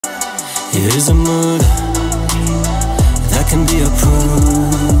There is a mood that can be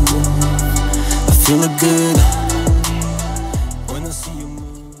approved. I feel it good when I see you move.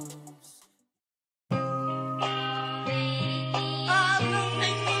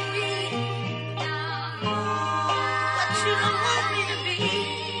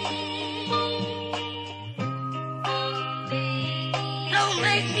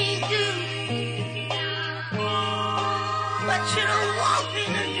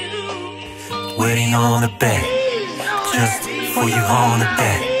 Waiting on the bed, just for you on the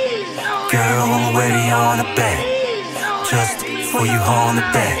bed. Girl, waiting on the bed, just for you on the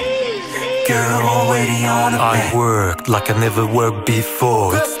bed. Girl, waiting on the bed. I worked like I never worked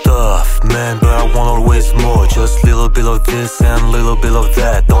before. It's tough, man, but I want always more. Just little bit of this and little bit of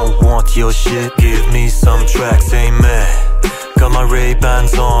that. Don't want your shit, give me some tracks, amen. Got my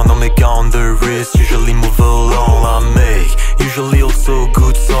Ray-Bans on Omega on the wrist. Usually move along, I make. Usually also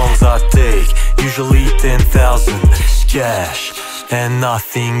good songs I take. Usually 10,000 cash and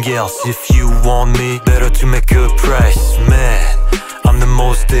nothing else. If you want me, better to make a price, man. I'm the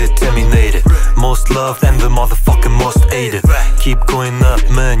most determined, most loved and the motherfucking most hated. Keep going up,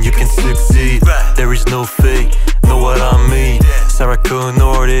 man, you can succeed. There is no fake, know what I mean. Sarah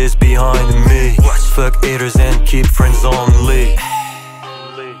Connor is behind me. Fuck haters and keep friends only.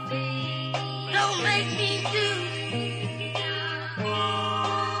 Don't make me do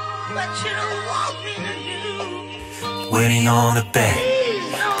what you don't want me to do. Waiting on the bed,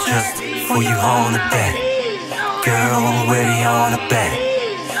 just for you on the bed. Girl, waiting on the bed,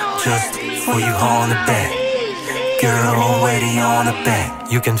 just for you on the bed. Girl, waiting on the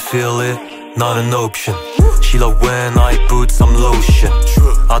bed. You can feel it, not an option. She love when I put some lotion.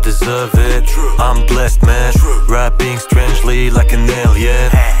 I deserve it, I'm blessed, man. Rapping strangely like an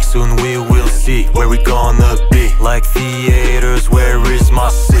alien. Soon we will see where we gonna be. Like theaters, where is my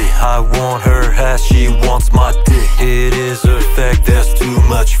seat? I want her ass, she wants my dick. It is a fact, there's too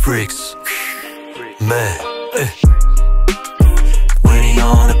much freaks.